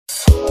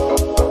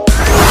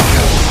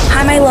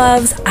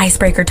loves,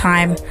 icebreaker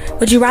time.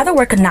 Would you rather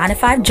work a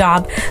 9-to-5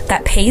 job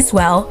that pays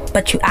well,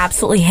 but you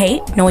absolutely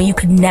hate knowing you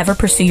could never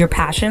pursue your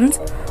passions?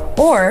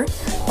 Or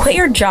quit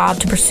your job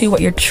to pursue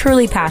what you're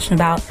truly passionate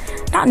about,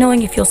 not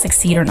knowing if you'll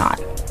succeed or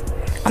not?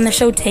 On the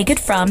show Take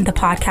It From, the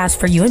podcast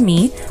for you and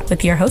me,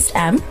 with your host,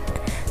 Em,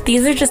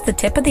 these are just the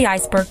tip of the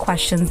iceberg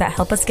questions that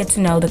help us get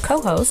to know the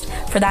co-host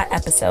for that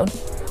episode,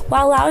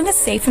 while allowing a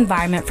safe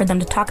environment for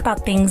them to talk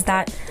about things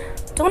that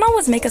don't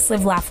always make us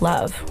live, laugh,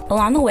 love.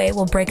 Along the way,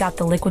 we'll break out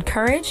the liquid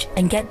courage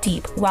and get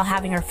deep while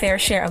having our fair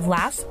share of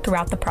laughs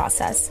throughout the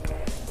process.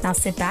 Now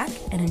sit back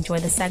and enjoy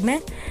the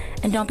segment,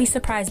 and don't be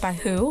surprised by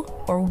who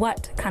or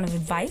what kind of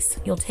advice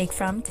you'll take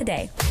from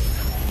today.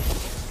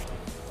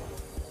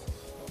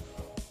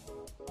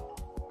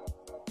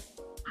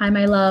 Hi,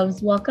 my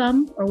loves.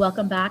 Welcome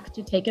back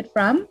to Take It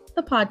From,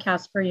 the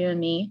podcast for you and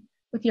me,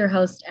 with your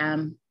host,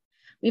 Em.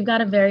 We've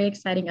got a very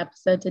exciting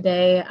episode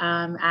today,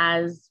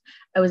 as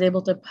I was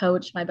able to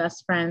poach my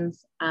best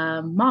friend's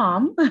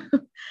mom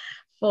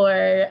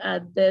for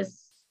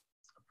this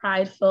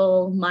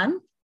prideful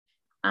month.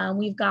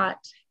 We've got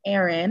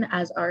Erin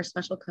as our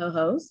special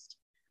co-host,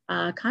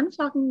 kind of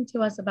talking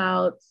to us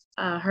about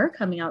her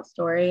coming out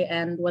story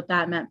and what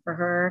that meant for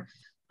her,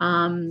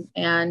 and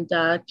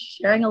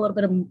sharing a little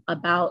bit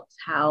about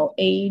how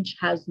coming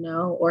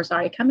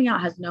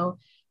out has no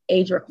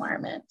age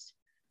requirement.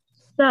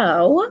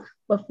 So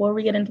before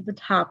we get into the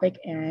topic,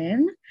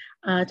 Erin,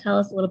 tell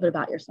us a little bit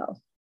about yourself.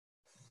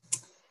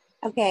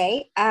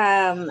 Okay.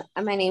 My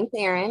name's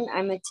Erin.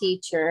 I'm a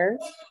teacher.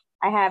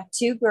 I have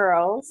two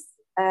girls,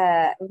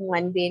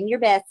 one being your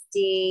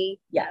bestie.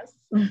 Yes.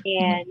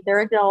 And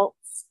they're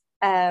adults.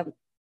 I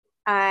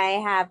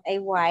have a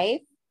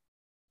wife,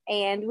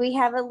 and we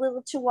have a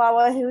little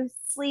chihuahua who's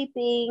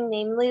sleeping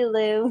named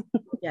Lulu.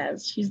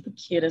 Yes, she's the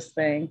cutest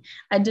thing.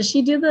 Does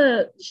she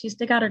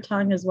stick out her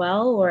tongue as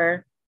well,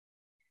 or?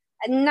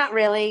 Not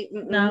really.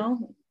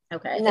 No?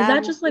 Okay. No. Is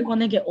that just like when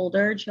they get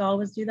older, do you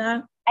always do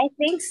that? I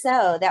think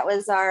so. That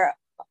was our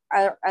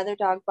other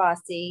dog,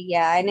 Bossy.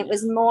 Yeah. And it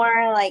was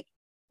more like,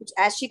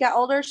 as she got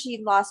older,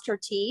 she lost her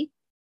teeth.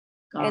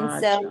 Gotcha. And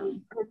so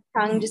her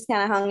tongue just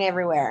kind of hung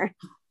everywhere.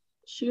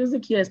 She was the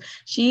cutest.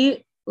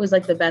 She was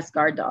like the best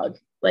guard dog.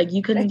 Like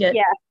you couldn't get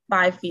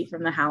 5 feet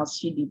from the house,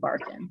 she'd be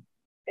barking.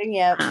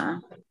 Yeah. I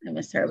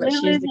miss her, but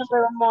Lulu's she's a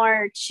little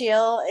more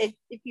chill. If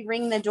you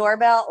ring the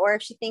doorbell, or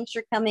if she thinks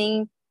you're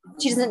coming,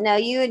 she doesn't know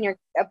you and you're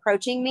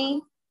approaching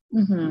me,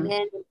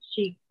 then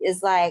she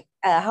is like,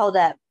 hold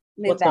up,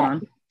 move What's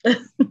back.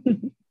 Going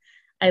on?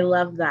 I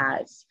love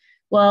that.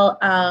 Well,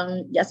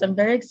 yes, I'm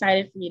very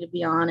excited for you to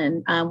be on,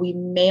 and we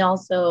may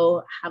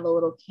also have a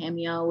little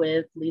cameo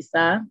with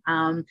Lisa.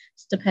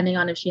 Just depending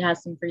on if she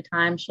has some free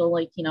time, she'll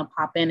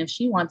pop in if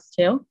she wants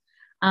to.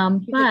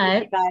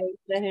 But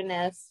who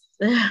knows?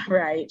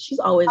 Right, she's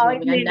always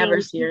moving. I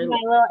never see her. My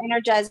little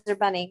Energizer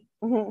bunny.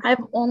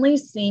 I've only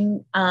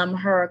seen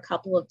her a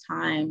couple of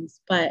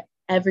times, but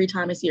every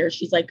time I see her,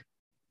 she's like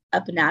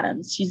up and at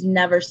 'em. She's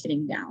never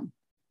sitting down.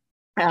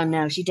 Oh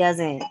no, she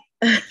doesn't.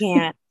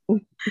 Can't.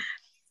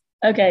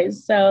 Okay,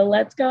 so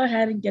let's go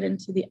ahead and get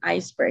into the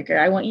icebreaker.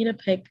 I want you to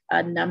pick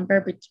a number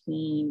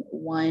between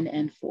 1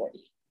 and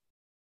 40.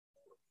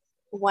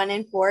 1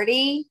 and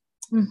 40?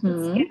 Let's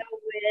go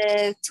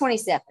with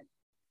 27.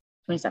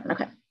 27,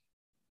 okay.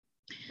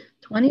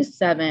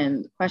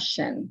 27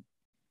 question.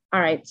 All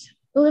right.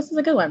 Well, this is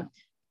a good one.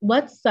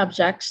 What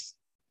subjects,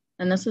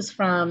 and this is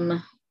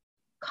from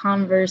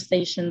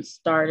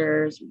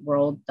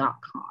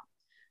conversationstartersworld.com.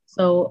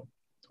 So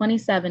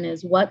 27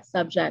 is, what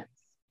subjects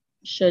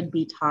should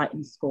be taught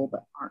in school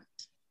but aren't?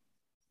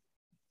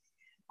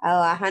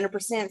 Oh,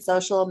 100%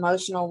 social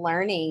emotional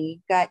learning.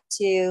 You've got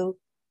to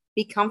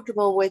be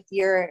comfortable with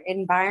your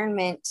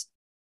environment.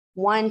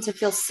 One, to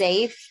feel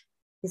safe,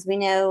 because we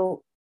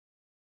know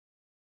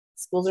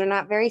schools are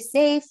not very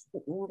safe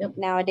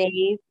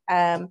nowadays,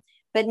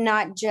 but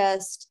not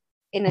just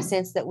in a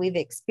sense that we've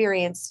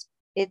experienced.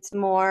 It's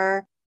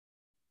more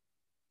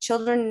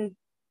children,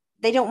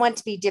 they don't want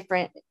to be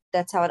different.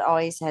 That's how it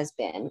always has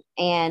been.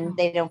 And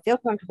they don't feel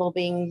comfortable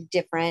being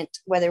different,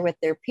 whether with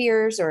their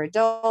peers or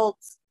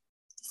adults.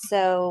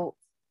 So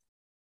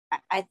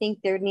I think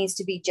there needs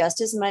to be just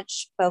as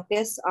much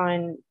focus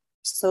on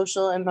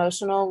social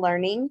emotional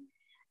learning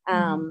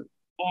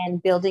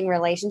and building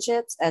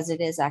relationships as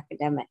it is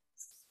academics.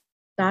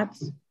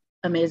 That's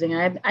amazing.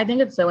 I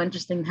think it's so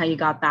interesting how you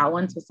got that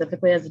one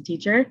specifically as a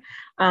teacher,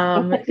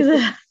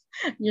 because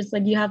just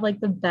like you have like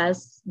the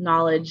best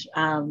knowledge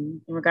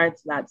in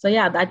regards to that. So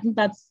yeah, I think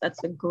that's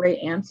a great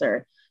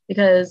answer,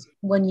 because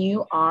when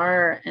you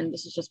are, and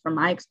this is just from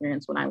my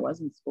experience when I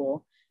was in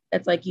school,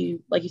 it's like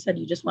you said,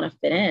 you just want to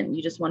fit in,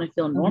 you just want to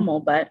feel normal,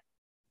 but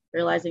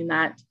realizing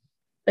that,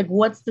 like,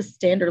 what's the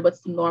standard, what's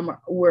the norm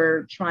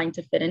we're trying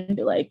to fit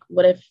into? Like,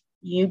 what if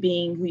you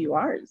being who you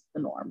are is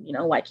the norm?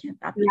 Why can't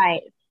that be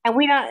right?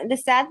 And the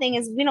sad thing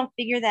is we don't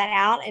figure that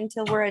out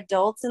until we're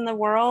adults in the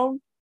world,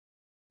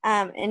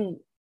 and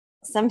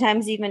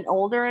sometimes even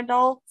older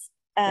adults,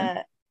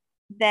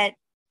 that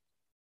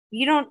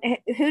you don't,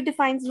 who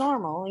defines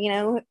normal?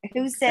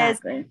 Who says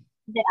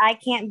that I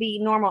can't be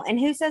normal. And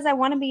who says I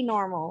want to be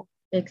normal?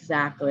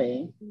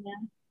 Exactly. Yeah.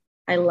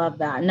 I love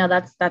that. No,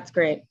 that's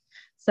great.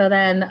 So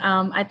then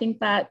I think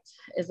that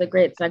is a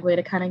great segue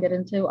to kind of get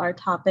into our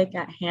topic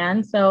at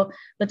hand. So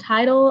the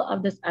title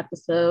of this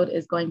episode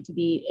is going to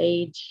be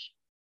Age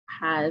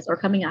Has, or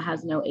Coming Out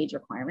Has No Age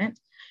Requirement.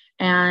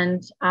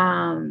 And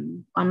I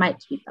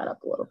might tweak that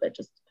up a little bit,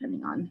 just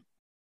depending on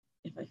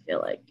if I feel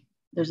like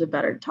there's a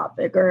better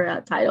topic or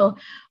a title.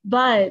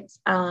 But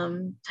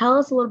tell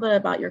us a little bit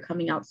about your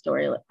coming out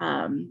story.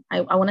 I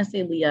want to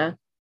say Leah,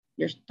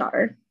 your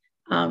daughter,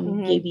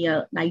 gave me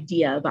an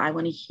idea, but I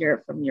want to hear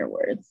it from your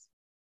words.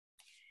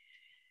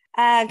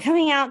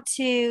 Coming out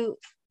to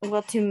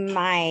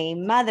my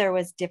mother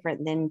was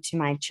different than to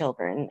my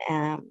children.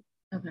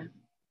 Okay.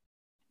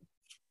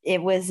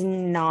 It was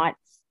not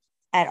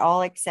at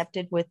all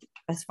accepted with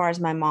as far as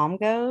my mom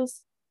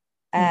goes.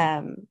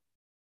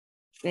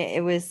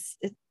 It was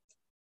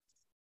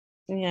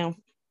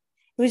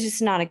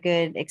just not a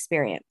good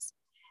experience.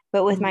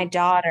 But with my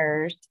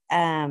daughters,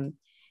 I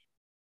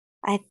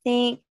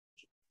think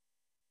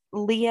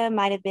Leah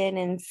might have been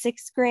in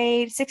sixth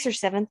or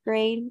seventh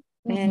grade,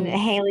 and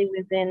Haley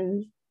was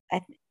in,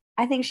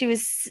 I think she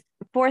was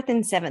fourth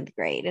and seventh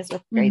grade is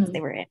what grades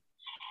they were in.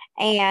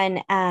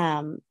 And,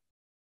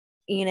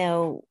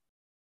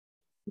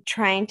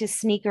 trying to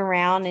sneak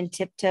around and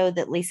tiptoe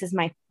that Lisa's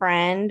my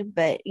friend,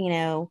 but,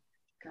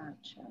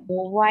 Gotcha.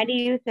 well, why do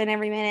you spend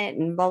every minute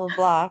and blah, blah,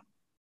 blah.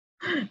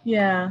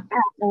 Yeah.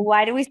 Well,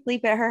 why do we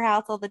sleep at her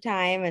house all the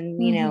time?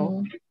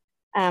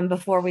 And,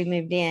 before we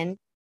moved in.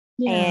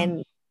 Yeah.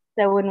 And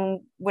so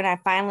when I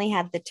finally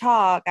had the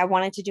talk, I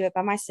wanted to do it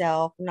by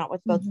myself, not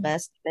with both of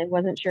us. I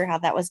wasn't sure how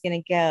that was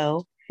going to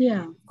go.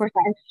 Yeah. Of course,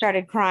 I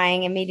started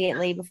crying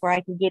immediately before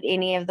I could get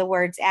any of the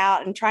words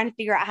out, and trying to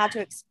figure out how to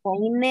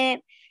explain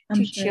it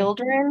to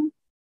children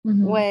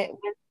was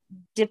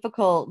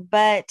difficult.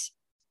 But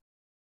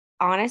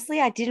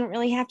honestly, I didn't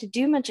really have to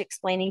do much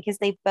explaining, because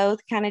they both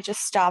kind of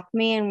just stopped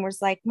me and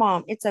was like,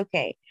 Mom, it's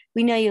okay.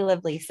 We know you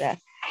love Lisa.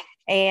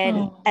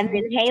 And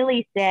then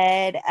Haley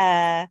said,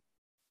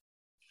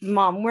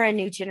 Mom, we're a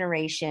new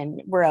generation.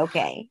 We're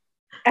okay.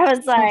 I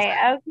was like,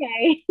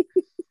 okay.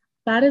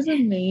 That is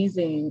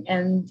amazing.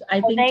 And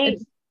I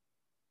think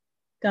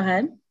go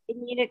ahead.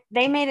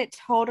 They made it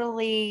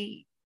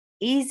totally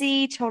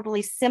easy,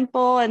 totally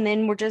simple. And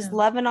then were just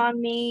loving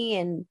on me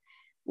and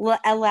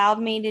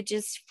allowed me to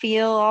just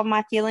feel all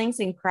my feelings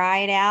and cry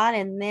it out.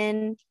 And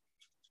then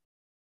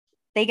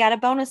they got a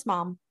bonus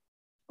mom.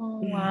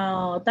 Oh,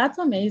 wow. That's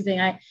amazing.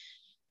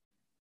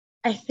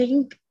 I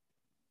think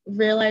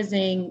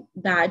realizing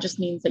that just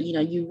means that,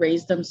 you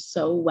raised them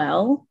so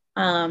well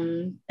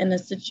in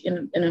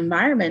an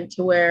environment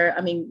to where,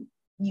 I mean,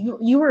 were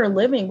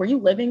you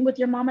living with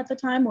your mom at the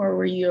time, or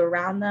were you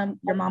around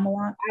your mom a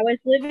lot? I was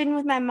living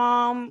with my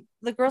mom.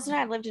 The girls and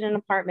I lived in an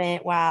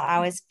apartment while I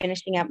was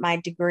finishing up my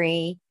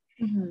degree.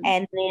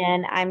 And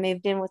then I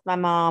moved in with my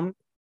mom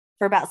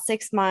for about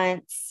 6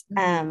 months,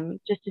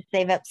 just to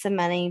save up some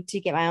money to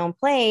get my own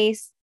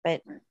place.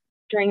 But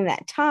during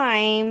that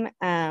time,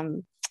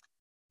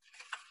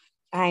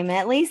 I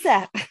met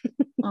Lisa.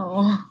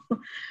 Oh,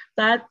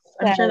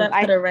 I'm sure that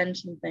put a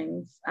wrench in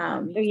things.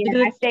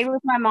 I stayed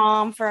with my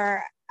mom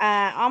for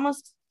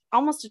almost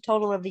a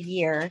total of a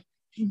year.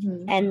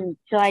 And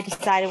so I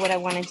decided what I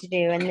wanted to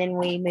do. And then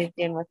we moved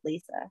in with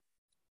Lisa.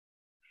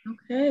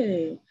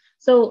 Okay.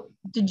 So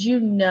did you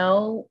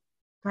know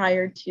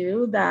prior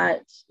to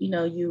that,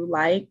 you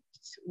liked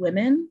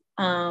women?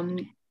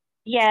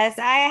 Yes,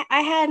 I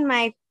had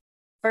my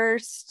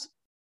first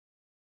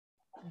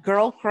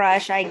girl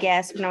crush, I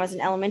guess, when I was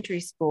in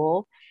elementary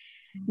school,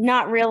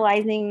 not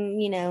realizing,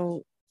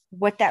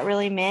 what that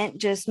really meant,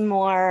 just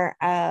more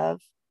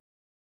of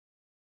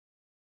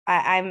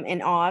I'm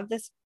in awe of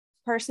this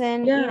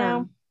person,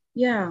 Yeah.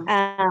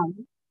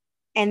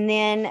 And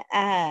then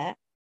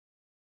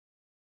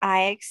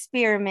I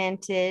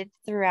experimented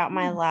throughout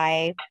my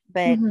life,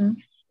 but it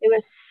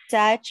was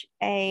such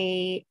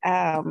a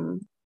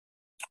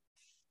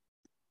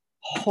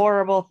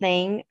horrible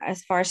thing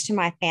as far as to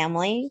my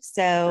family.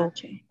 So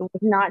it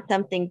was not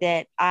something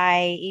that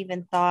I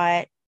even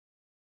thought.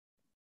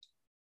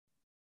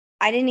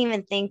 I didn't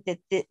even think that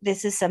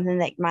this is something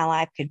that my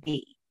life could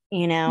be,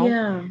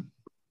 Yeah.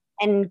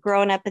 And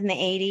growing up in the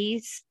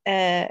 80s,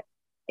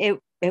 it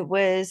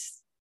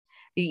was,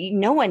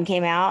 no one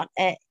came out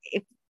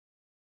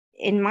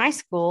in my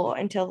school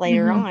until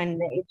later on.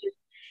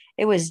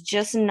 It was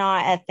just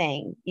not a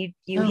thing. You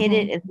hid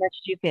it as much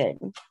as you could.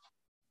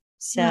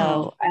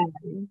 So,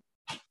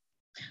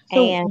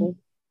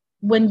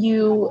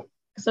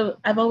 so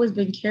I've always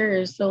been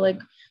curious. So like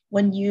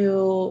when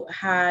you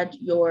had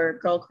your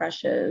girl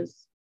crushes,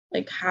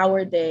 like how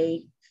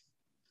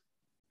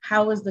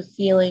was the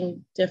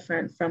feeling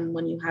different from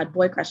when you had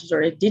boy crushes,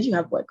 or did you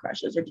have boy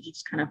crushes, or did you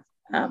just kind of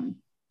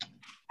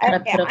put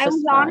up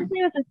honestly,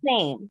 it was the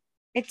same.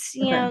 It's,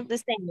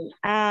 the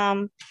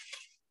same.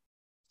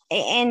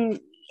 And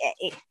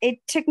it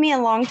took me a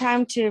long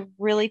time to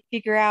really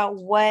figure out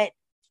what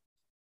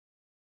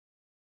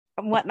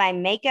what my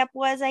makeup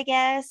was, I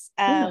guess.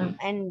 Yeah,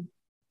 And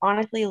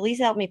honestly,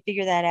 Lisa helped me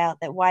figure that out,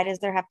 that why does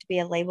there have to be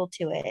a label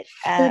to it?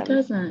 it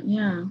doesn't.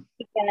 Yeah.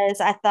 Because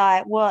I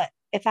thought, well,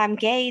 if I'm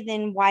gay,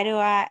 then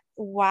why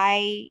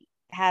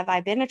have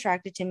I been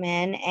attracted to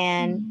men?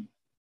 And, Mhm.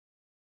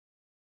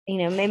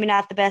 maybe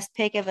not the best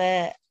pick of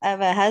a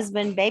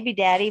husband, baby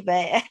daddy,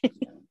 but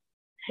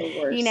The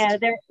worst.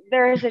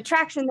 there is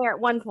attraction there at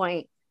one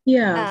point.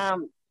 Yeah.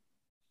 Um,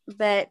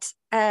 but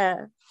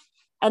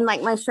and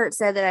like my shirt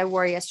said that I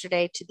wore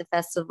yesterday to the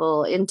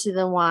festival, into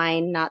the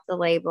wine, not the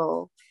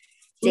label,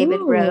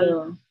 David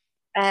Rose,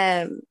 Ooh.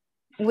 um,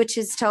 which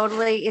is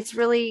totally, it's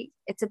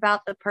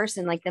about the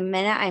person. Like the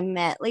minute I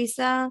met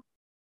Lisa,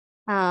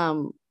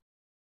 um,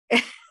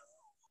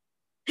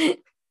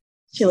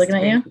 She she's looking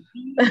at crazy.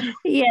 you?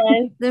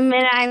 Yes, the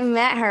minute I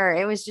met her,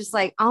 it was just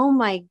like, oh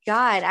my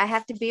God, I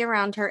have to be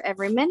around her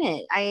every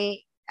minute.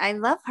 I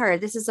love her.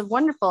 This is a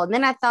wonderful. And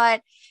then I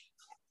thought,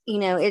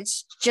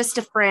 it's just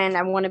a friend.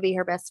 I want to be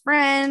her best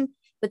friend.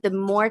 But the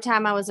more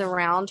time I was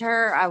around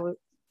her,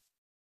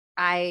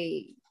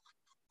 I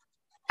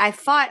I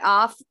fought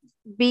off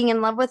being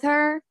in love with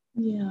her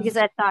Yeah. because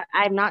I thought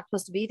I'm not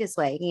supposed to be this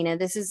way.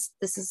 This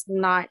is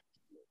not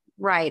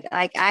right.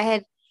 Like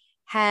I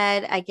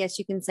had, I guess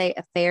you can say,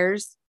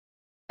 affairs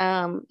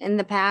in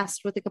the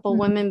past with a couple of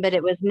Mhm. women, but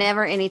it was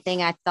never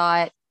anything I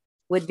thought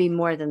would be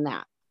more than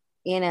that,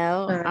 you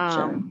know?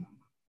 Gotcha.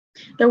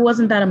 There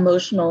wasn't that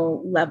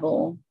emotional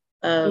level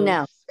of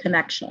No.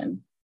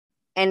 connection.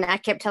 And I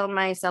kept telling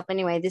myself,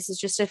 anyway, this is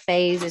just a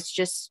phase. It's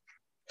just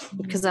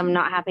because I'm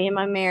not happy in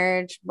my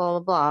marriage, blah,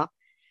 blah,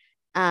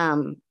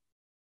 blah.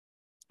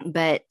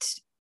 But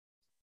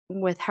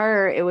with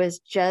her, it was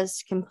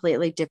just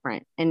completely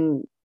different.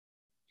 And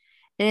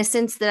in a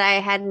sense that I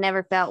had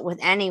never felt with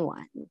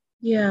anyone,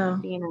 Yeah.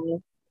 you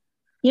know?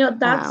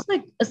 That's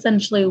like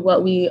essentially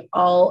what we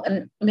all,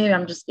 and maybe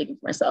I'm just speaking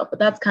for myself, but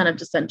that's kind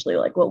of essentially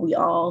like what we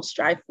all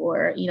strive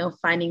for,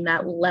 finding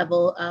that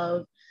level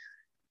of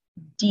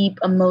deep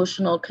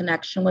emotional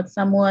connection with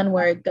someone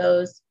where it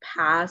goes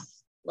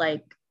past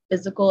like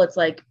physical. It's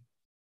like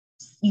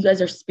you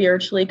guys are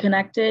spiritually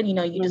connected, you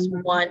just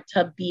Mhm. want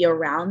to be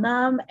around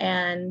them.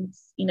 And,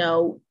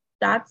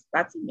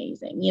 that's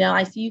amazing.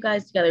 I see you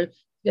guys together.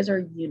 You guys are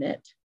a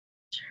unit.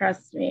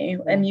 Trust me.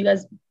 And you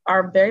guys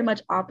are very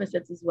much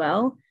opposites as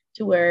well,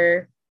 to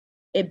where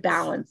it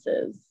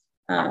balances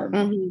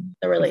Mhm.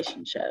 the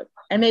relationship.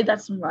 And maybe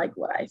that's like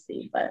what I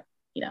see, but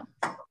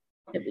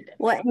it'd be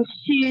Well, different. and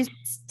choose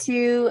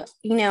to,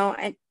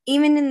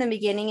 even in the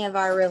beginning of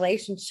our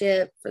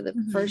relationship for the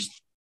Mhm.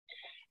 first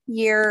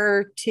year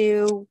or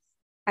two,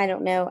 I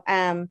don't know.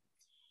 I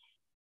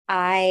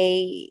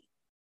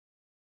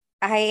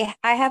I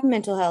have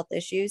mental health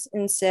issues,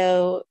 and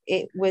so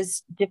it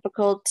was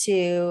difficult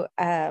to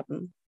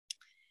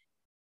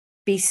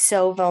be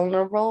so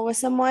vulnerable with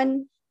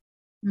someone,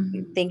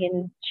 Mhm.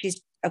 thinking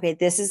she's okay.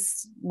 This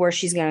is where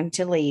she's going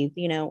to leave,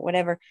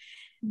 whatever.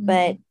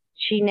 But Mhm.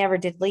 she never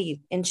did leave,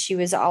 and she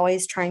was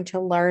always trying to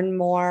learn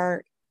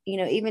more.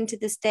 Even to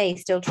this day,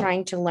 still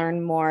trying to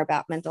learn more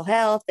about mental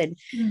health and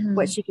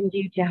what Mhm. she can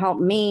do to help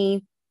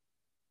me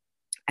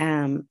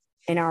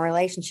in our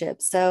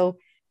relationship. So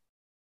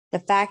the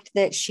fact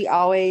that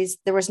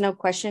there was no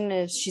question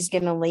if she's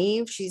going to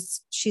leave,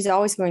 she's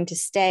always going to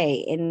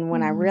stay. And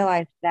when I Mhm.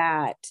 realized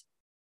that,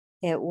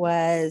 it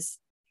was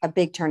a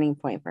big turning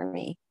point for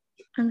me,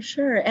 I'm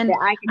sure. that And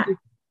I could just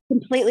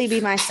completely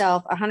be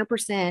myself,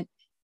 100%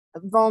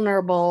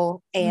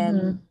 vulnerable, and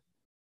mhm.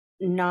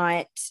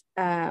 not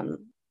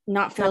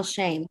not feel that's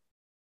shame.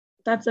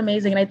 that's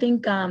amazing. And I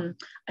think I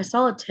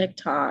saw a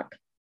TikTok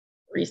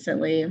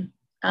recently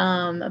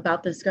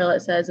about this girl. It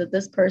says that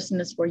this person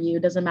is for you.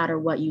 It doesn't matter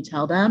what you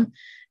tell them,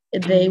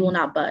 they will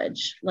not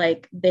budge.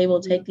 Like they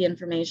will take the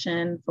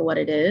information for what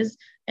it is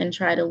and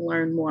try to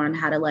learn more on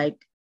how to like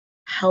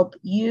help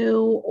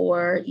you,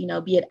 or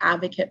be an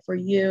advocate for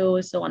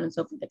you, so on and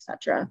so forth,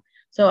 etc.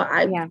 So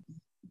I Yeah.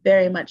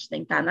 very much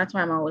think that, and that's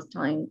why I'm always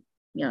telling,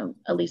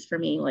 at least for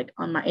me, like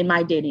in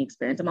my dating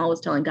experience, I'm always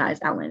telling guys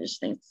outlandish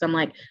things. So I'm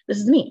like, this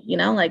is me,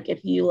 like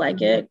if you like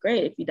Mhm. it,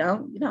 great. If you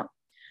don't, you don't.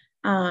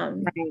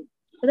 Right.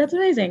 But that's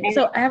amazing. And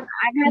So I have.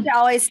 I've had to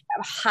always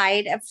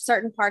hide of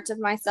certain parts of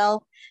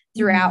myself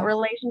throughout Mhm.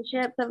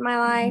 relationships of my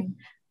life, Mhm.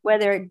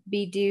 whether it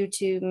be due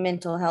to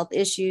mental health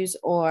issues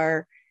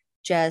or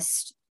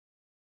just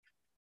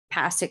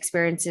past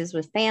experiences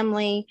with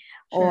family,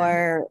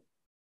 Sure.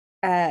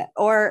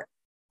 or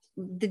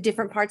the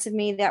different parts of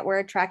me that were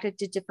attracted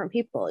to different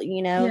people.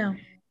 Yeah.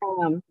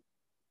 um,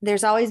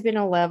 there's always been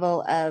a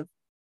level of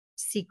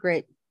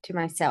secret to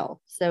myself,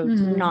 so to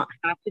Mhm. not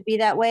have to be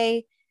that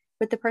way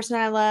with the person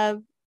I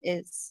love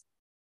is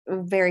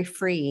very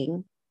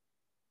freeing.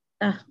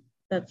 Ah,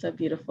 that's so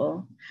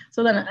beautiful.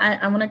 So then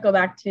I want to go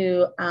back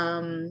to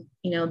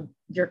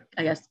your,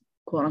 I guess,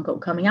 quote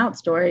unquote coming out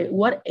story.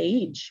 What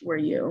age were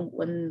you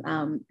when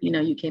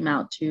you came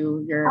out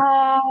to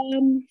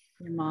um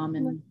your mom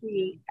let's and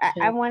see, I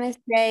kids? want to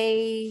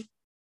say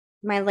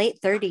my late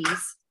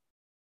 30s.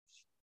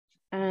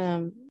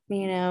 um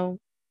you know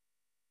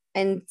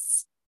and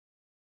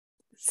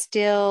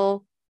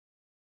still,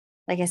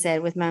 like I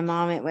said, with my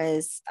mom, it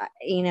was,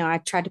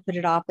 I tried to put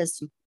it off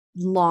as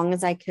long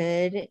as I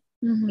could,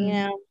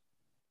 And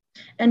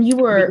because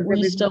were it you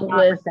was still not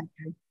with,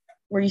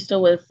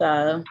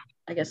 receptive.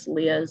 I guess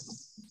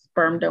Leah's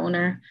sperm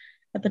donor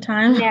at the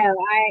time?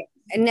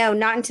 No,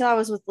 not until I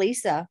was with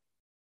Lisa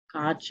did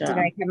Gotcha.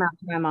 I come out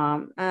to my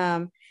mom.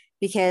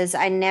 Because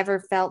I never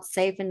felt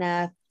safe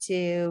enough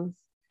to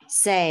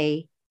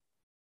say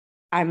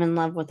I'm in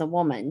love with a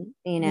woman,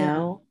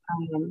 Yeah.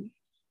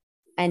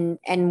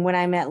 and when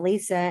I met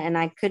Lisa and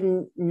I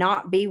couldn't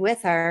not be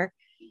with her,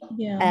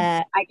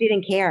 Yeah. I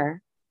didn't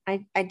care.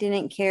 I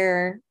didn't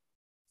care.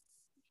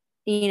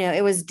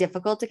 It was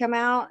difficult to come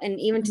out, and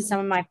even to some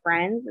of my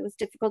friends, it was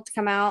difficult to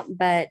come out,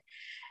 but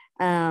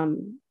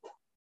um,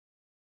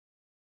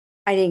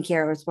 I didn't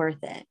care. It was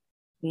worth it.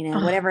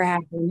 Whatever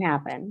happened,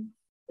 happened.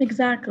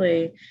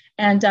 Exactly.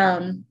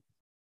 And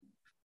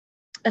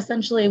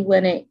essentially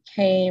when it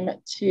came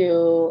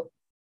to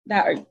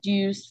that,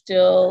 is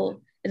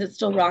it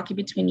still rocky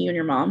between you and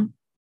your mom?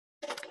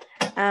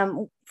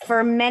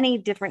 For many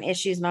different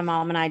issues, my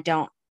mom and I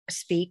don't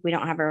speak. We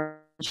don't have a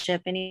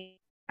relationship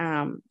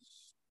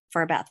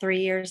for about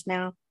 3 years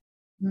now.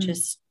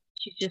 She's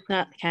just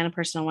not the kind of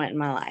person I want in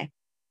my life.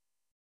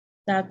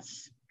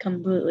 That's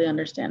completely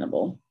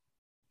understandable.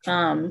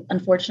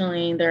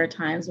 Unfortunately, there are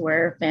times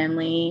where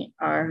family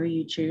are who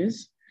you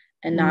choose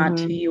and not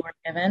who you were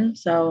given.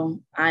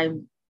 So I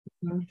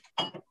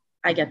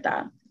get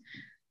that.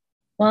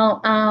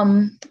 Well,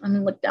 I'm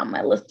gonna look down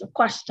my list of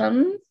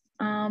questions.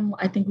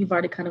 I think we've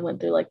already kind of went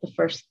through like the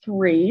first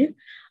three.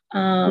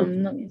 Let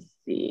me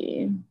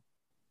see.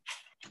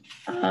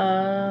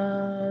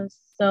 So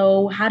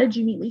how did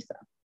you meet Lisa?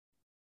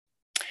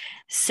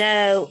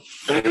 So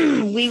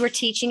we were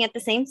teaching at the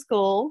same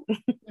school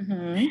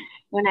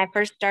when I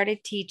first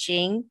started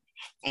teaching,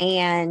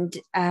 and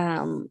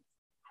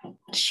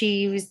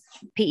she was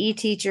PE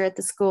teacher at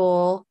the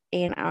school,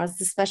 and I was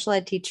the special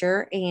ed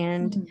teacher,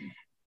 and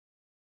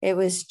it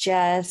was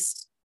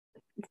just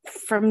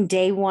from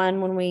day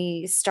one when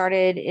we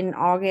started in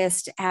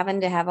August having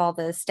to have all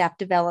the staff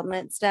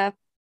development stuff.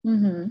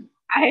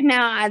 I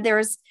know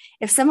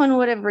if someone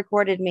would have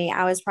recorded me,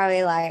 I was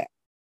probably like,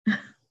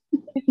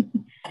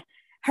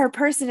 her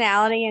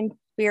personality and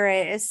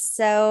spirit is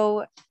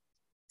so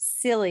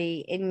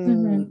silly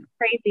and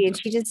crazy,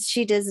 and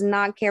she does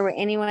not care what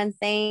anyone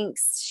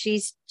thinks.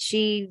 She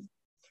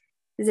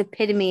is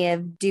epitome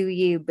of do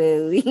you,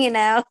 boo.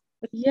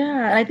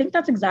 Yeah, I think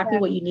that's exactly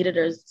what you needed,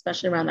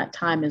 especially around that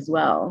time as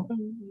well.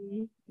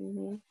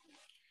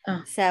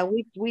 So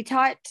we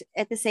taught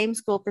at the same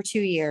school for 2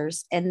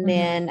 years, and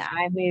then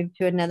I moved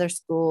to another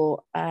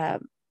school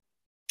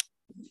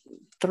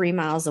 3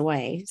 miles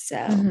away.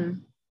 So,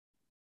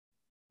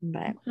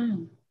 but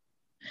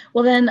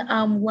well, then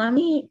let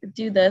me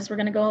do this. We're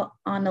gonna go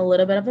on a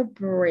little bit of a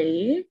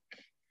break,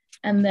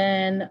 and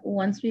then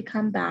once we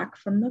come back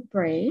from the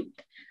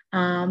break,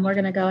 we're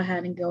gonna go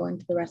ahead and go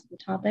into the rest of the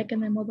topic,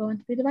 and then we'll go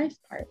into the device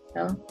part.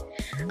 So,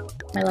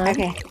 my love,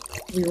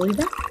 we will be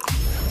back.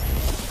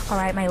 All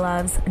right, my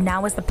loves,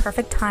 now is the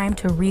perfect time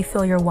to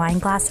refill your wine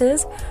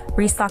glasses,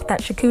 restock that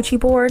charcuterie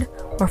board,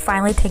 or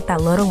finally take that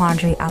load of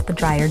laundry out the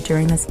dryer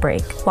during this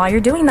break. While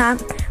you're doing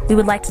that, we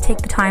would like to take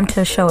the time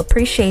to show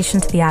appreciation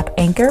to the app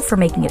Anchor for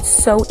making it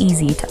so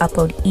easy to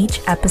upload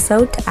each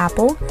episode to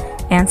Apple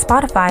and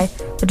Spotify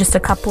with just a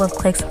couple of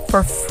clicks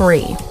for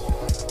free.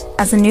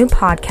 As a new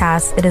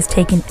podcast, it has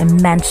taken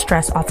immense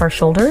stress off our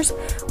shoulders,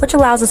 which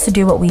allows us to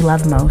do what we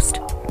love most,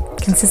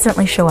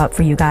 consistently show up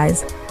for you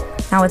guys.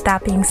 Now, with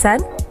that being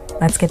said,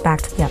 let's get back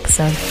to the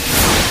episode.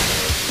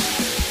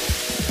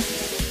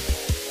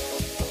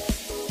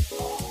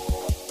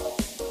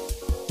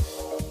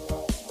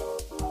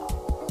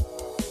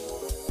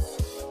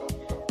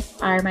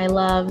 All right, my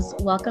loves,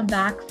 welcome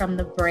back from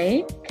the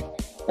break.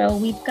 So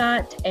we've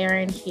got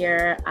Erin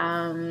here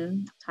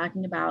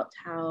talking about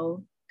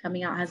how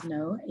coming out has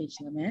no age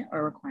limit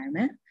or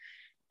requirement.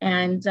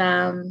 And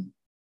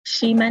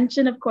she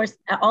mentioned, of course,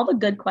 all the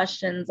good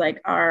questions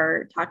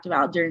are talked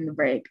about during the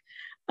break.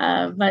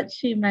 But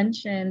she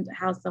mentioned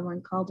how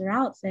someone called her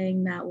out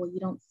saying that, well, you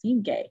don't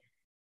seem gay.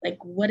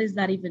 What does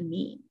that even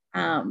mean?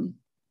 Tell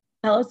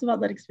us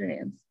about that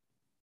experience.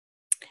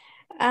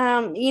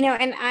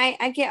 And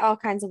I get all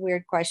kinds of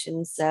weird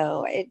questions,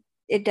 so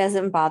it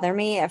doesn't bother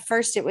me. At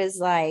first it was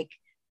like,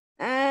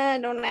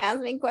 don't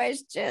ask me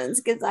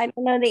questions because I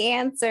don't know the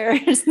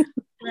answers.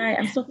 Right,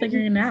 I'm still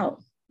figuring it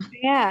out.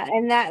 Yeah,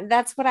 and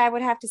that's what I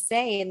would have to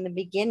say in the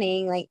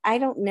beginning. Like, I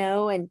don't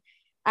know. And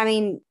I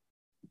mean,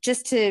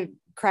 just to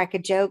crack a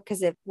joke,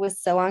 because it was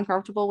so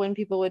uncomfortable when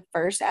people would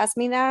first ask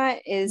me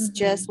that, is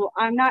just, well,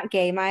 I'm not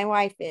gay, my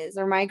wife is,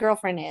 or my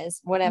girlfriend is,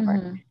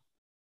 whatever.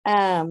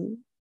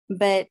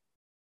 But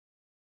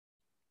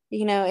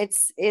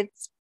it's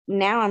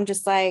now I'm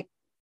just like,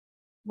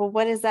 well,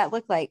 what does that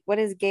look like? What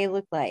does gay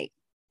look like?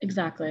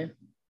 Exactly.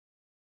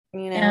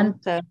 And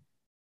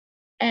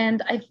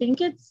I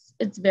think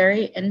it's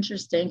very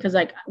interesting because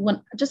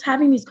when just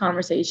having these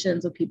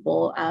conversations with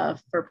people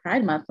for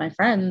Pride Month, my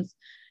friends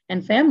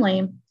and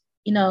family,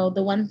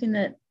 the one thing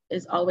that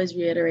is always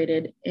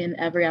reiterated in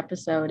every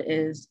episode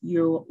is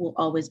you will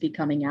always be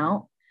coming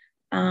out.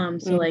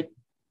 So like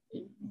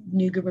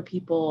new group of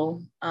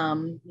people,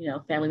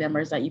 family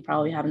members that you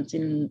probably haven't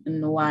seen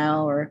in a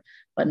while or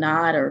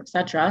whatnot, or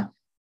etc.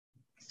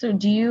 So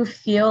do you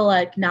feel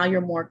like now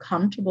you're more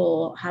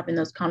comfortable having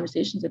those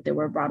conversations if they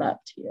were brought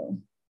up to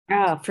you?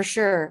 Oh, for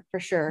sure.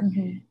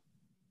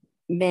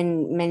 Mm-hmm.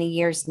 Been many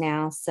years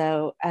now.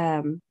 So,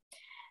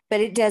 but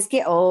it does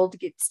get old,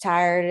 gets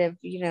tired of,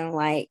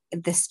 like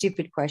the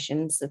stupid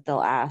questions that they'll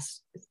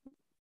ask.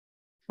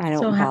 I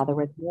don't bother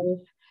with those.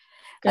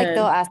 Like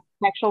they'll ask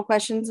sexual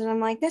questions and I'm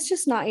like, that's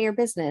just not your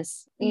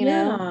business,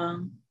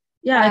 know?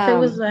 Yeah, if it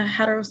was a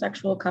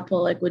heterosexual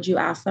couple, like, would you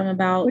ask them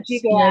about? Would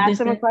you go ask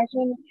them a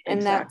question? And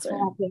exactly.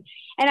 That's what I do.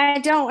 And I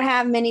don't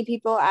have many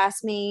people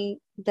ask me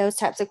those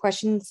types of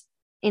questions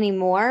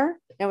anymore.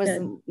 It was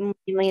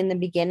mainly in the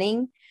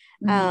beginning.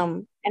 Mm-hmm.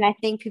 And I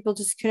think people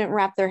just couldn't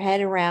wrap their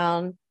head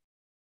around,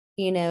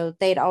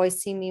 they'd always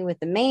see me with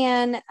a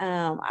man.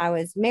 I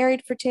was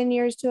married for 10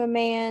 years to a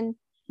man.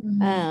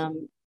 Mm-hmm.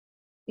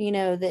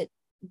 That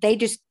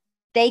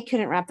they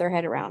couldn't wrap their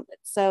head around it.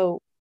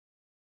 So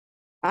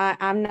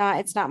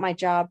it's not my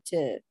job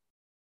to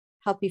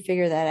help you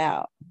figure that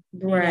out.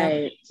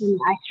 Right.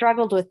 I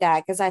struggled with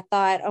that because I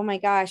thought, oh my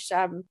gosh,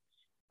 I'm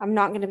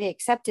not going to be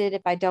accepted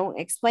if I don't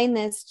explain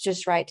this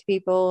just right to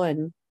people,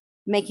 and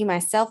making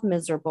myself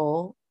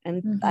miserable.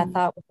 And mm-hmm. I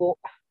thought, well,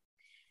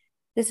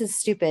 this is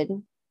stupid.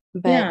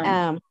 But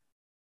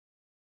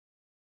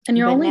and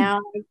you're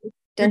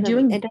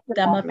doing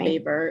them a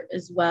favor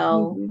as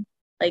well, mm-hmm.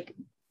 like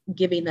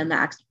giving them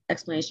the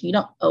explanation. You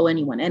don't owe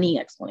anyone any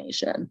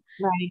explanation,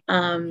 right?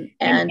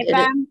 And if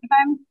I'm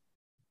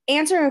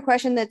answering a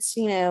question that's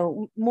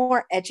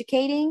more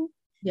educating,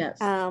 yes,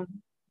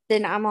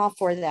 then I'm all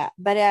for that.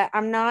 But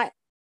I'm not.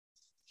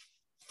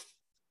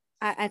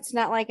 It's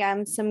not like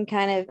I'm some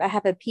kind of. I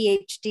have a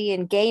PhD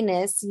in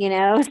gayness,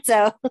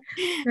 So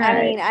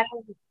right.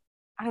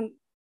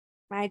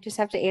 I just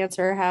have to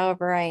answer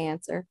however I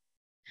answer.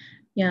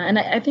 Yeah. And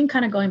I think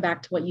kind of going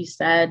back to what you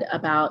said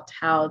about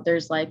how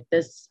there's like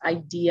this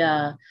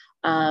idea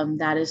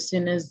that as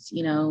soon as,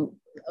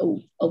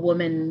 a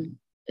woman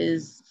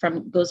goes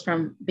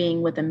from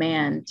being with a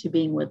man to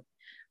being with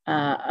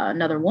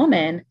another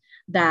woman,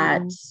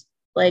 that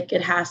like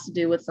it has to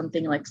do with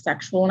something like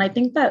sexual. And I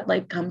think that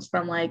like comes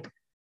from like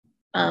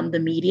the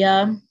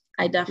media.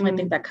 I definitely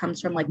think that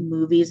comes from like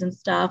movies and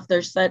stuff.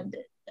 There's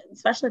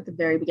especially at the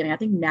very beginning, I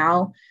think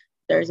now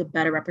there's a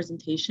better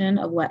representation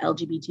of what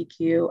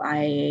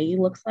LGBTQIA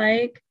looks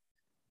like.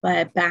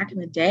 But back in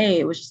the day,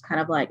 it was just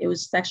kind of like, it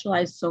was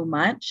sexualized so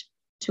much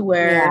to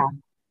where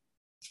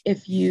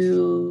if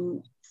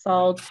you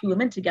saw two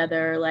women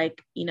together,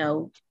 like,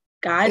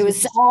 guys. It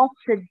was all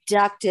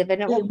seductive,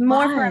 and it was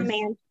more for a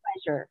man's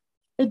pleasure.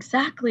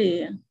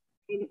 Exactly.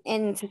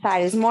 In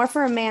society, it was more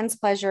for a man's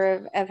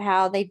pleasure of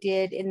how they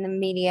did in the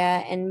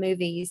media and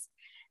movies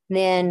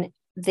than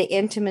the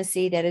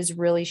intimacy that is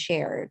really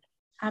shared.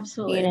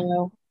 Absolutely.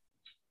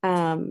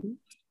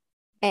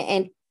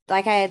 And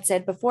like I had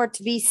said before,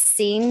 to be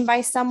seen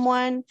by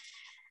someone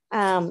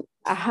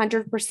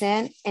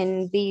 100%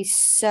 and be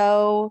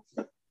so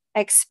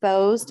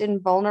exposed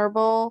and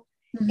vulnerable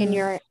in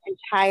your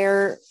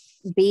entire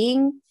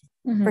being,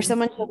 for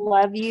someone to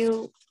love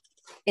you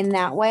in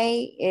that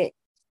way,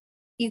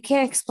 you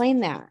can't explain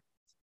that.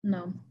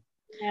 No.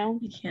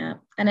 You can't.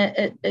 And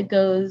it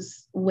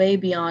goes way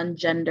beyond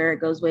gender.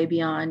 It goes way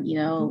beyond,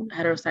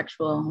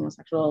 heterosexual,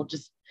 homosexual.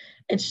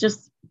 It's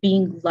just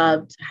being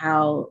loved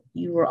how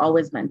you were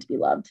always meant to be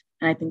loved.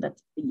 And I think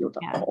that's the yield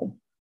of the whole.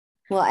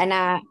 Well, and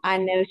I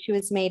know she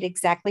was made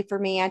exactly for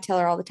me. I tell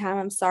her all the time,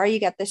 I'm sorry you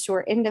got the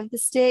short end of the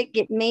stick,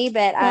 get me,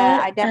 but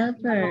I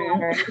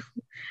definitely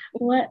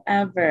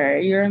Whatever.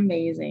 You're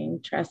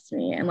amazing. Trust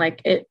me. And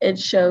like it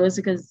shows,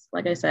 because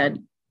like I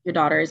said, your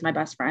daughter is my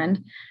best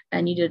friend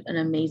and you did an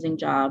amazing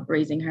job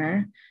raising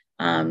her.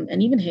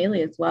 And even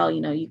Haley as well,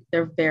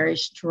 they're very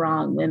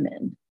strong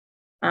women.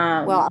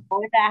 Well,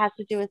 all of that has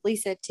to do with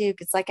Lisa too,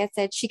 because like I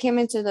said, she came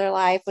into their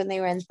life when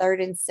they were in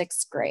 3rd and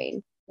 6th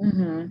grade.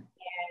 Mm-hmm.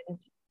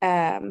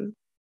 And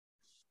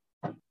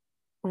I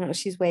don't know,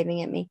 she's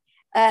waving at me.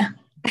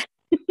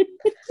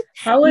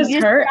 How was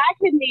her?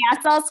 Distracted me.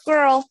 I saw a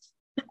squirrel.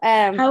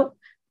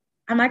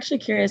 I'm actually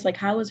curious, like,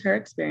 how was her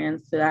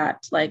experience to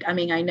that? Like, I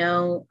mean, I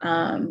know,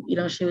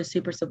 she was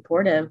super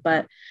supportive,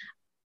 but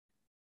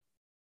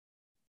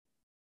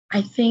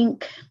I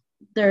think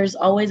there's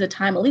always a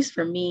time, at least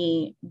for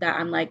me, that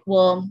I'm like,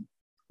 well,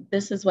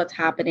 this is what's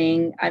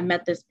happening. I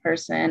met this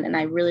person and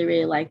I really,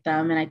 really like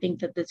them. And I think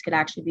that this could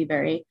actually be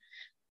very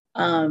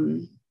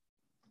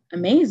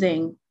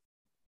amazing.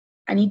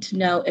 I need to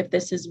know if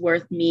this is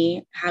worth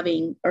me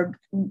having or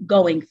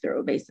going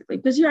through, basically,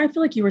 because I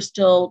feel like you were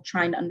still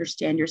trying to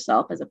understand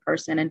yourself as a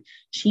person, and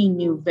she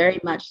knew very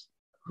much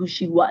who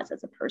she was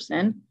as a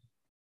person.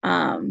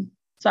 So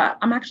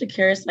I'm actually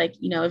curious, like,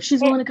 if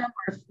she's willing to come,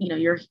 or if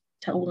you're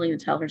willing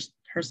to tell her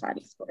side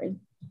of the story.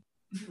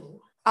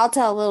 I'll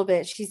tell a little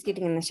bit. She's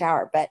getting in the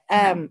shower, but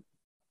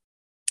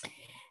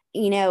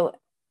you know,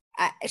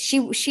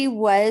 she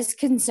was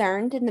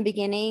concerned in the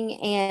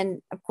beginning,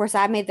 and of course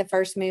I made the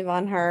first move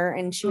on her,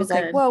 and she was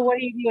like, Okay. "Whoa, what are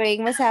you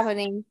doing? What's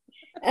happening?"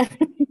 Oh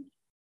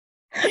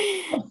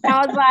my I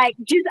was God. like,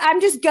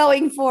 I'm just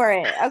going for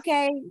it.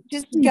 Okay.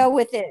 Just go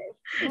with it.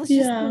 Let's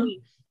just Yeah.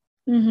 see.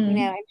 Mm-hmm.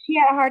 And she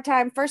had a hard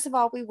time. First of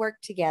all, we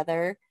worked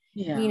together,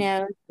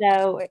 Yeah.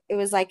 so it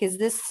was like, is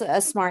this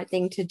a smart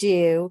thing to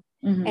do?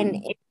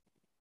 And,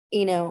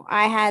 Mm-hmm.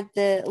 I had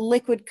the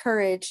liquid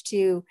courage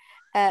to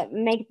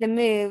make the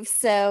move.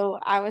 So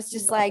I was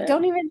just Love like,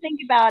 don't even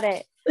think about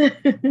it.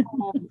 it.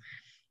 Um,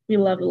 We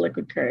love the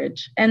liquid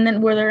courage. And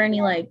then were there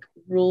any like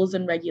rules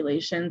and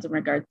regulations in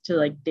regards to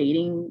like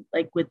dating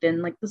like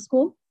within like the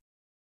school?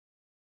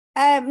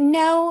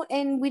 no,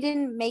 and we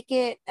didn't make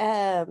it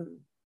Public?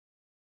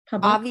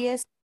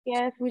 obvious.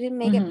 Yes, we didn't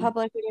make it Mm-hmm.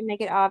 public. We didn't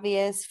make it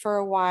obvious for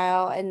a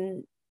while.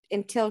 And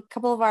until a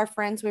couple of our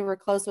friends we were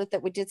close with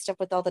that we did stuff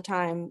with all the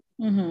time,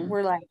 Mm-hmm.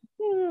 we're like,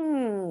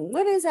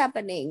 what is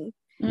happening?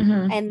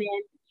 Mm-hmm. And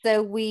then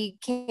so we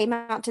came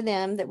out to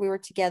them that we were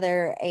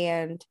together,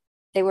 and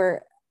they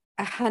were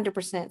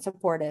 100%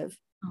 supportive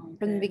Oh,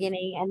 from the good.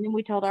 beginning. And then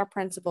we told our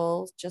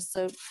principal just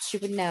so she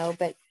would know.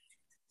 But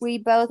we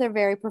both are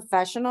very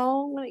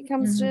professional when it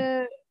comes Mm-hmm.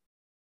 to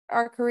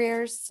our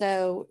careers.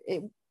 So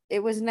it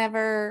was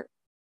never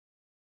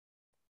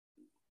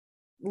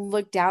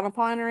looked down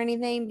upon or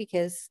anything,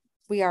 because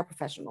we are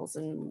professionals,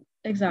 and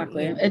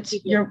Exactly. we It's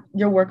keep it.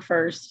 your work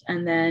first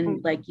and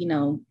then like,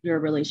 your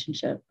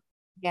relationship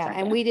Yeah,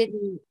 and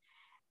second.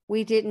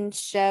 we didn't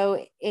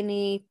show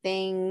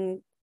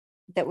anything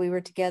that we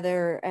were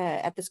together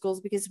at the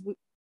schools, because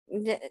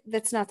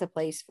that's not the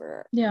place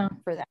Yeah,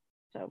 for that.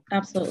 So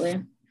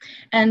absolutely.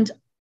 And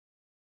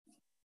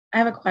I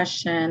have a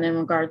question in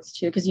regards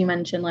to, because you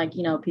mentioned like,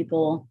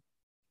 people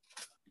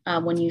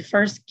when you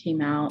first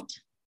came out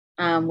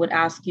would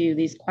ask you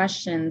these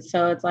questions.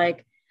 So it's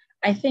like,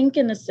 I think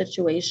in a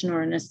situation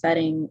or in a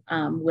setting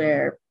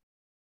where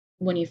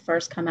when you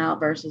first come out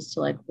versus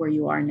to like where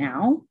you are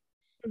now,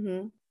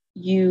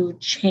 you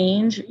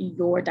change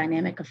your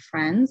dynamic of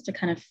friends to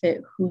kind of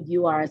fit who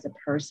you are as a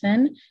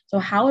person. So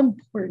how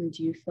important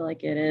do you feel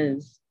like it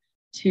is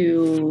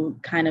to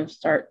kind of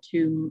start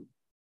to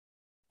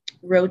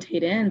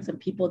rotate in some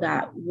people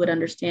that would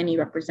understand you,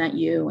 represent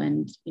you,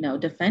 and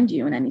defend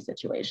you in any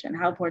situation?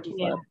 How important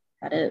do you yeah. feel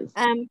that is?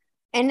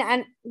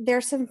 And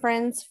there's some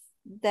friends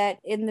that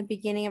in the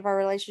beginning of our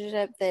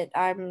relationship that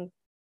I'm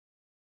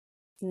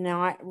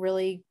not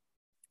really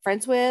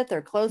friends with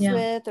or close Yeah,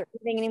 with or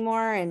anything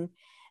anymore, and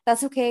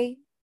that's okay.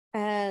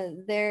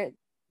 There,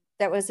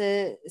 that was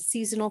a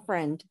seasonal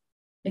friend,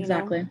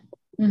 exactly.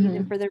 season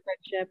Mm-hmm. for their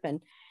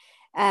friendship,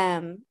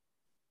 um,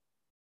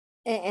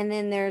 and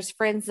then there's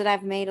friends that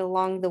I've made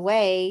along the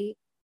way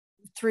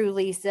through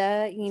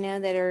Lisa,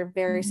 that are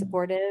very Mm-hmm.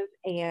 supportive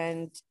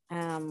and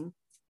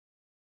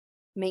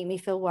make me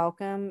feel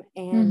welcome.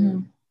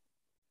 And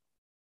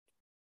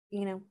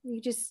Mm-hmm.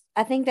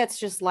 I think that's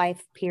just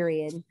life,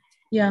 period.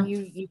 Yeah,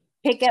 You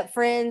pick up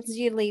friends,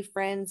 you leave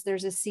friends.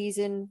 There's a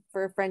season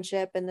for a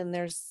friendship, and then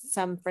there's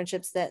some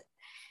friendships that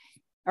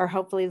are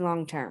hopefully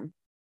long term.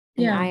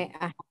 And yeah,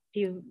 I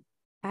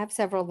have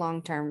several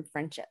long term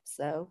friendships,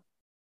 so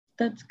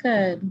that's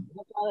good.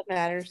 that's all that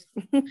matters.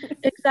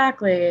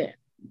 Exactly.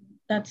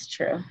 That's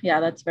true. Yeah,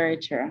 that's very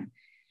true.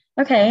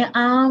 Okay,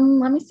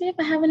 let me see if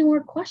I have any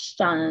more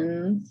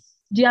questions.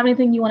 Do you have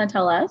anything you want to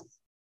tell us?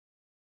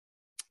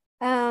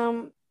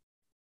 um,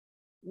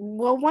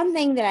 well, one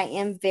thing that I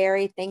am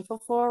very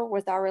thankful for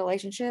with our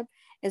relationship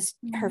is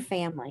her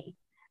family.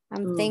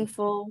 I'm Ooh.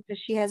 thankful that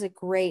she has a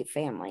great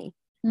family,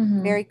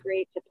 Mm-hmm. very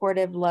great,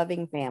 supportive,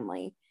 loving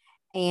family.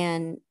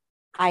 And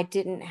I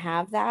didn't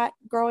have that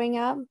growing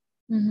up.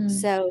 Mm-hmm.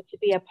 So to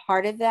be a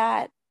part of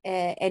that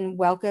and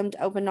welcomed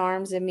open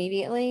arms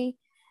immediately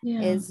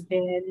Yeah. has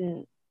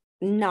been,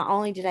 not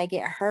only did I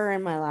get her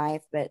in my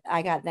life, but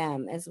I got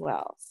them as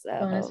well.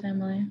 Bonus So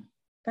family.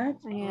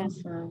 That's yeah.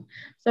 awesome.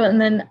 So, and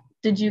then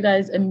did you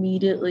guys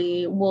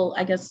immediately, well,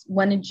 I guess,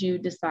 when did you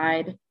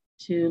decide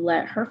to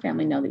let her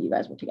family know that you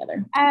guys were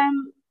together?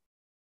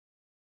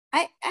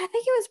 I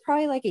think it was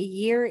probably like a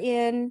year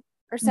in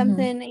or Mm-hmm.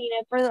 something.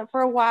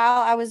 For a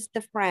while I was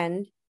the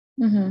friend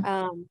Mm-hmm.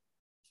 um,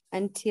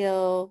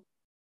 until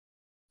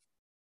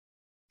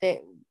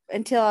that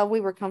until we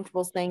were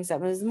comfortable saying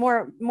something. It was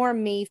more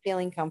me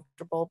feeling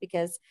comfortable,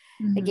 because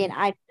Mm-hmm. again,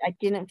 I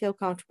didn't feel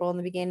comfortable in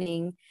the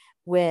beginning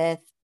with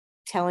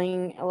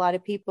telling a lot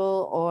of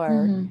people,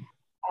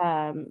 Mm-hmm.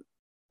 um,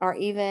 or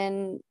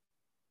even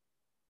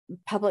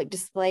public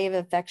display of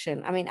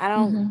affection. I mean, I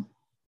don't Mm-hmm.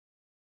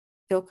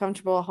 feel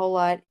comfortable a whole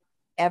lot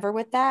ever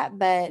with that,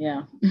 but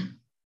Yeah.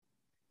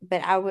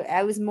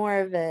 I was more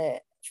of a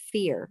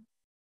fear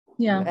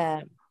Yeah.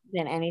 uh,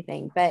 than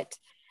anything. But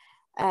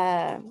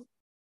uh,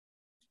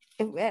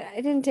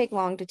 it didn't take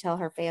long to tell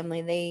her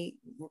family. They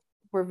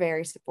were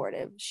very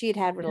supportive. She had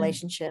Yeah.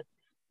 relationships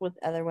with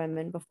other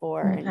women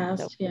before, In the and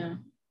so past. Yeah.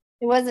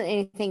 it wasn't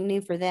anything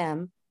new for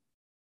them.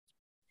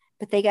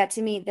 But they got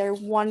to meet their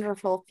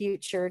wonderful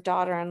future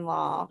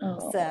daughter-in-law.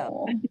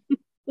 So Oh.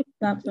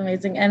 That's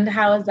amazing. And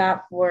how is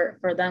that for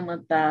them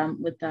with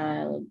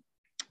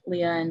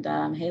Leah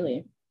and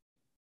Haley?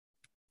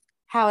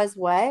 How is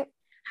what?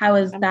 How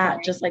is I'm that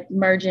sorry. just like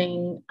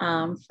merging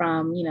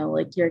from,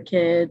 like your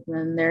kids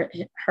and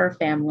her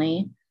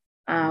family?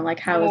 Like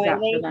how is that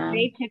for them?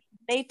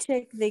 They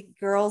took the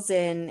girls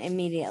in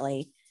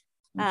immediately.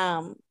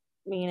 That's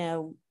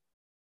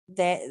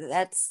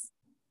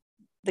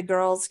the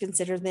girls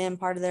consider them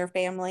part of their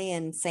family,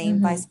 and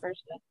same vice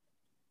versa.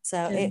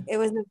 So it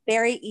was a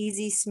very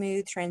easy,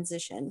 smooth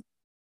transition.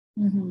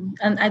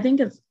 And I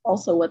think it's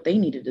also what they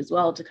needed as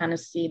well, to kind of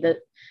see that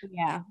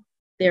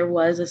there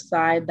was a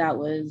side that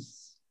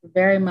was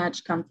very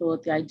much comfortable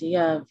with the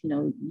idea of,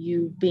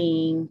 you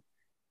being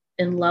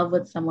in love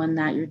with someone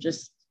that you're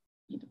just,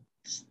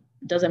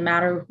 doesn't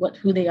matter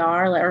who they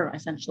are, or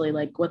essentially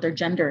like what their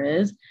gender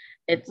is.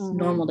 It's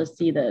normal to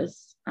see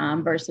this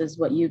versus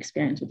what you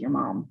experienced with your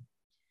mom.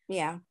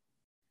 Yeah.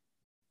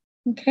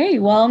 Okay,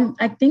 well,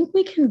 I think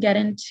we can get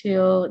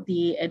into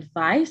the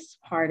advice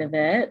part of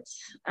it.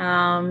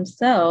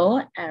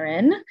 So,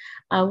 Erin,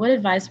 what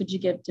advice would you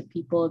give to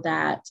people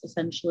that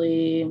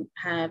essentially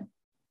have,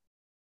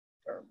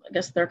 or I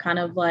guess they're kind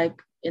of like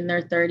in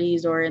their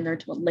 30s or in their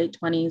late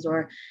 20s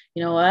or,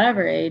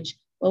 whatever age?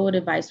 What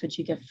advice would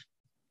you give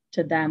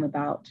to them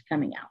about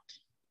coming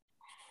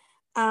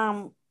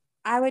out?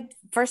 I would,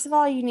 first of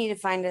all, you need to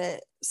find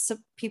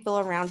people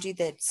around you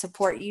that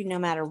support you no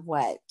matter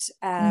what.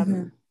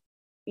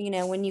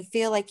 When you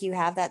feel like you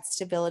have that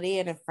stability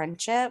in a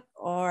friendship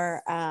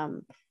or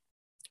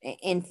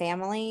in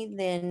family,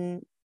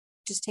 then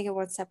just take it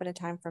one step at a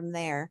time from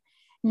there.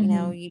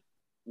 You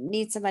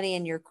need somebody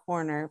in your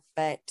corner,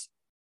 but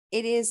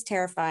it is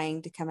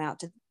terrifying to come out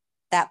to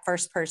that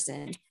first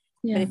person.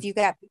 Yeah. But if you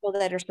got people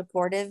that are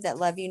supportive, that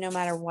love you no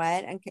matter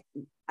what,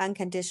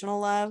 unconditional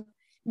love,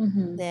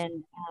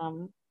 then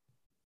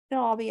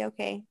it'll all be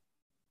okay.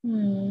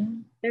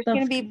 There's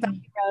going to be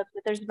bumpy roads,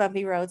 but there's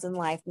bumpy roads in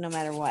life no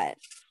matter what.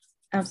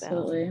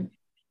 Absolutely. So,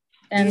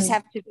 and you just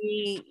have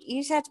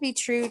to be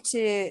true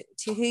to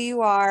who you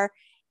are,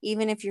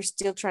 even if you're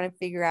still trying to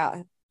figure out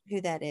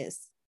who that is.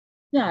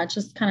 Yeah, it's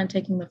just kind of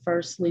taking the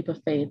first leap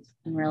of faith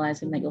and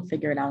realizing that you'll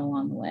figure it out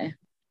along the way.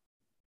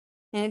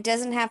 And it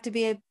doesn't have to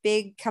be a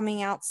big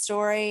coming out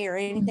story or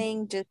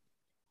anything. Just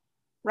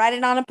write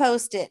it on a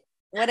Post-it,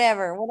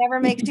 whatever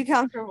makes you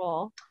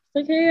comfortable.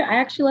 Okay, I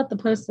actually left the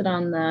Post-it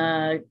on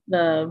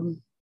the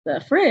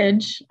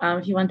fridge.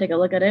 If you want to take a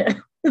look at it,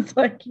 it's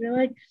like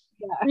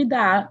read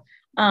that.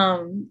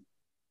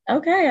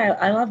 Okay,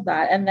 I love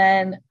that. And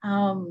then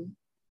what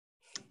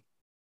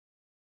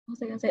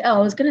was I gonna say? Oh, I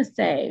was gonna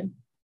say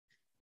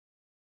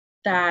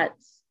that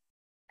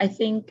I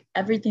think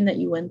everything that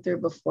you went through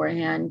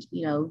beforehand,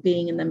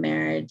 being in the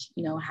marriage,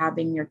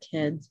 having your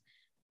kids,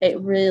 it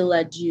really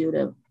led you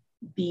to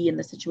be in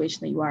the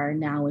situation that you are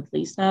now with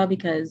Lisa,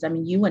 because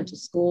you went to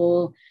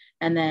school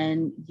and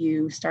then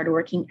you started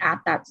working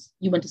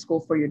you went to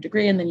school for your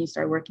degree and then you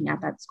started working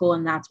at that school,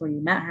 and that's where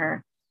you met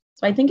her.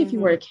 So I think if you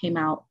were came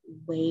out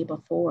way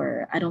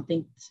before, I don't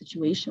think the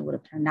situation would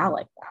have turned out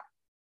like that.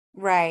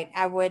 Right.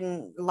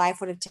 Life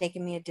would have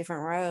taken me a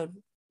different road.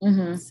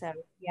 So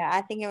yeah,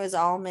 I think it was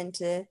all meant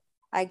to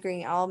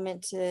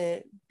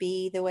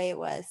be the way it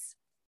was.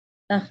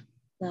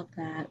 Love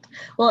that.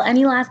 Well,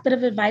 any last bit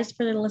of advice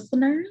for the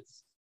listeners?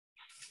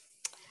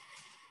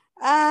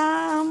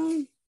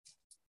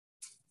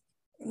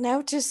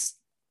 No, just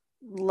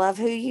love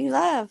who you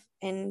love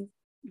and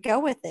go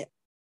with it.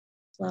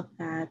 Love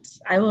that.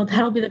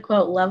 That'll be the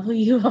quote: love who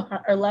you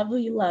are, or love who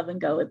you love and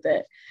go with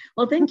it.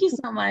 Well, thank you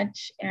so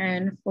much,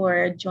 Erin,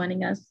 for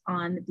joining us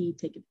on the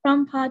Take It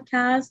From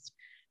podcast.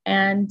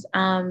 And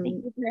thank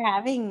you for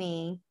having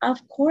me.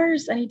 Of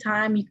course,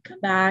 anytime you can come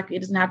back. It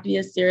doesn't have to be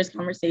a serious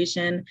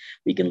conversation.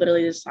 We can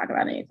literally just talk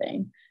about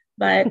anything,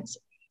 but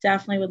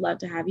definitely would love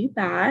to have you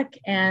back.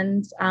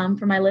 And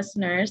for my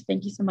listeners,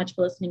 thank you so much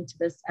for listening to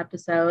this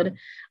episode.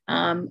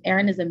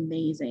 Erin is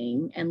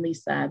amazing, and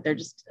Lisa, they're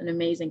just an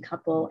amazing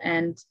couple,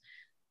 and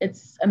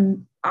it's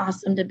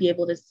awesome to be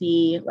able to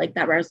see like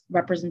that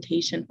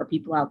representation for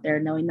people out there,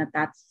 knowing that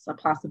that's a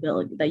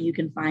possibility, that you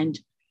can find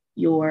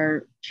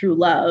your true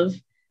love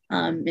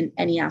in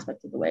any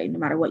aspect of the way, no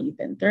matter what you've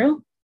been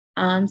through.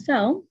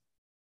 So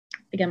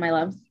again, my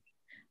loves,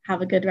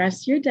 have a good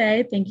rest of your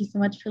day. Thank you so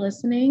much for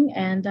listening,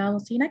 and we'll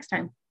see you next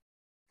time.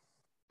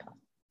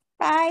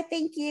 Bye.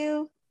 Thank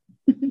you.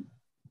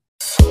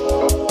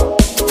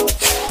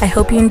 I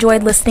hope you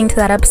enjoyed listening to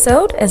that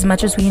episode as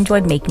much as we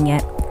enjoyed making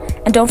it.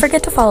 And don't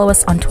forget to follow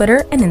us on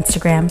Twitter and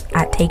Instagram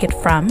at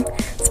TakeitfrUM,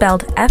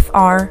 spelled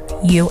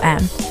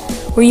FRUM,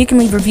 where you can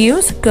leave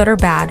reviews, good or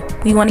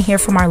bad. We want to hear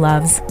from our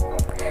loves.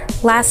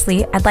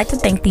 Lastly, I'd like to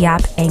thank the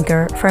app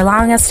Anchor for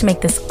allowing us to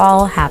make this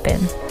all happen.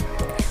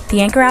 The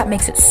Anchor app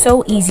makes it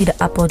so easy to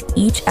upload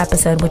each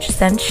episode, which is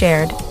then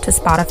shared to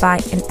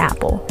Spotify and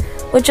Apple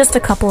with just a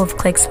couple of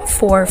clicks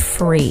for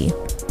free.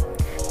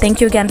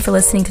 Thank you again for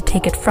listening to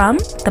Take It From,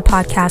 the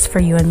podcast for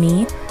you and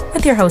me,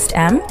 with your host,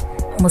 Em,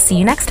 and we'll see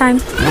you next time.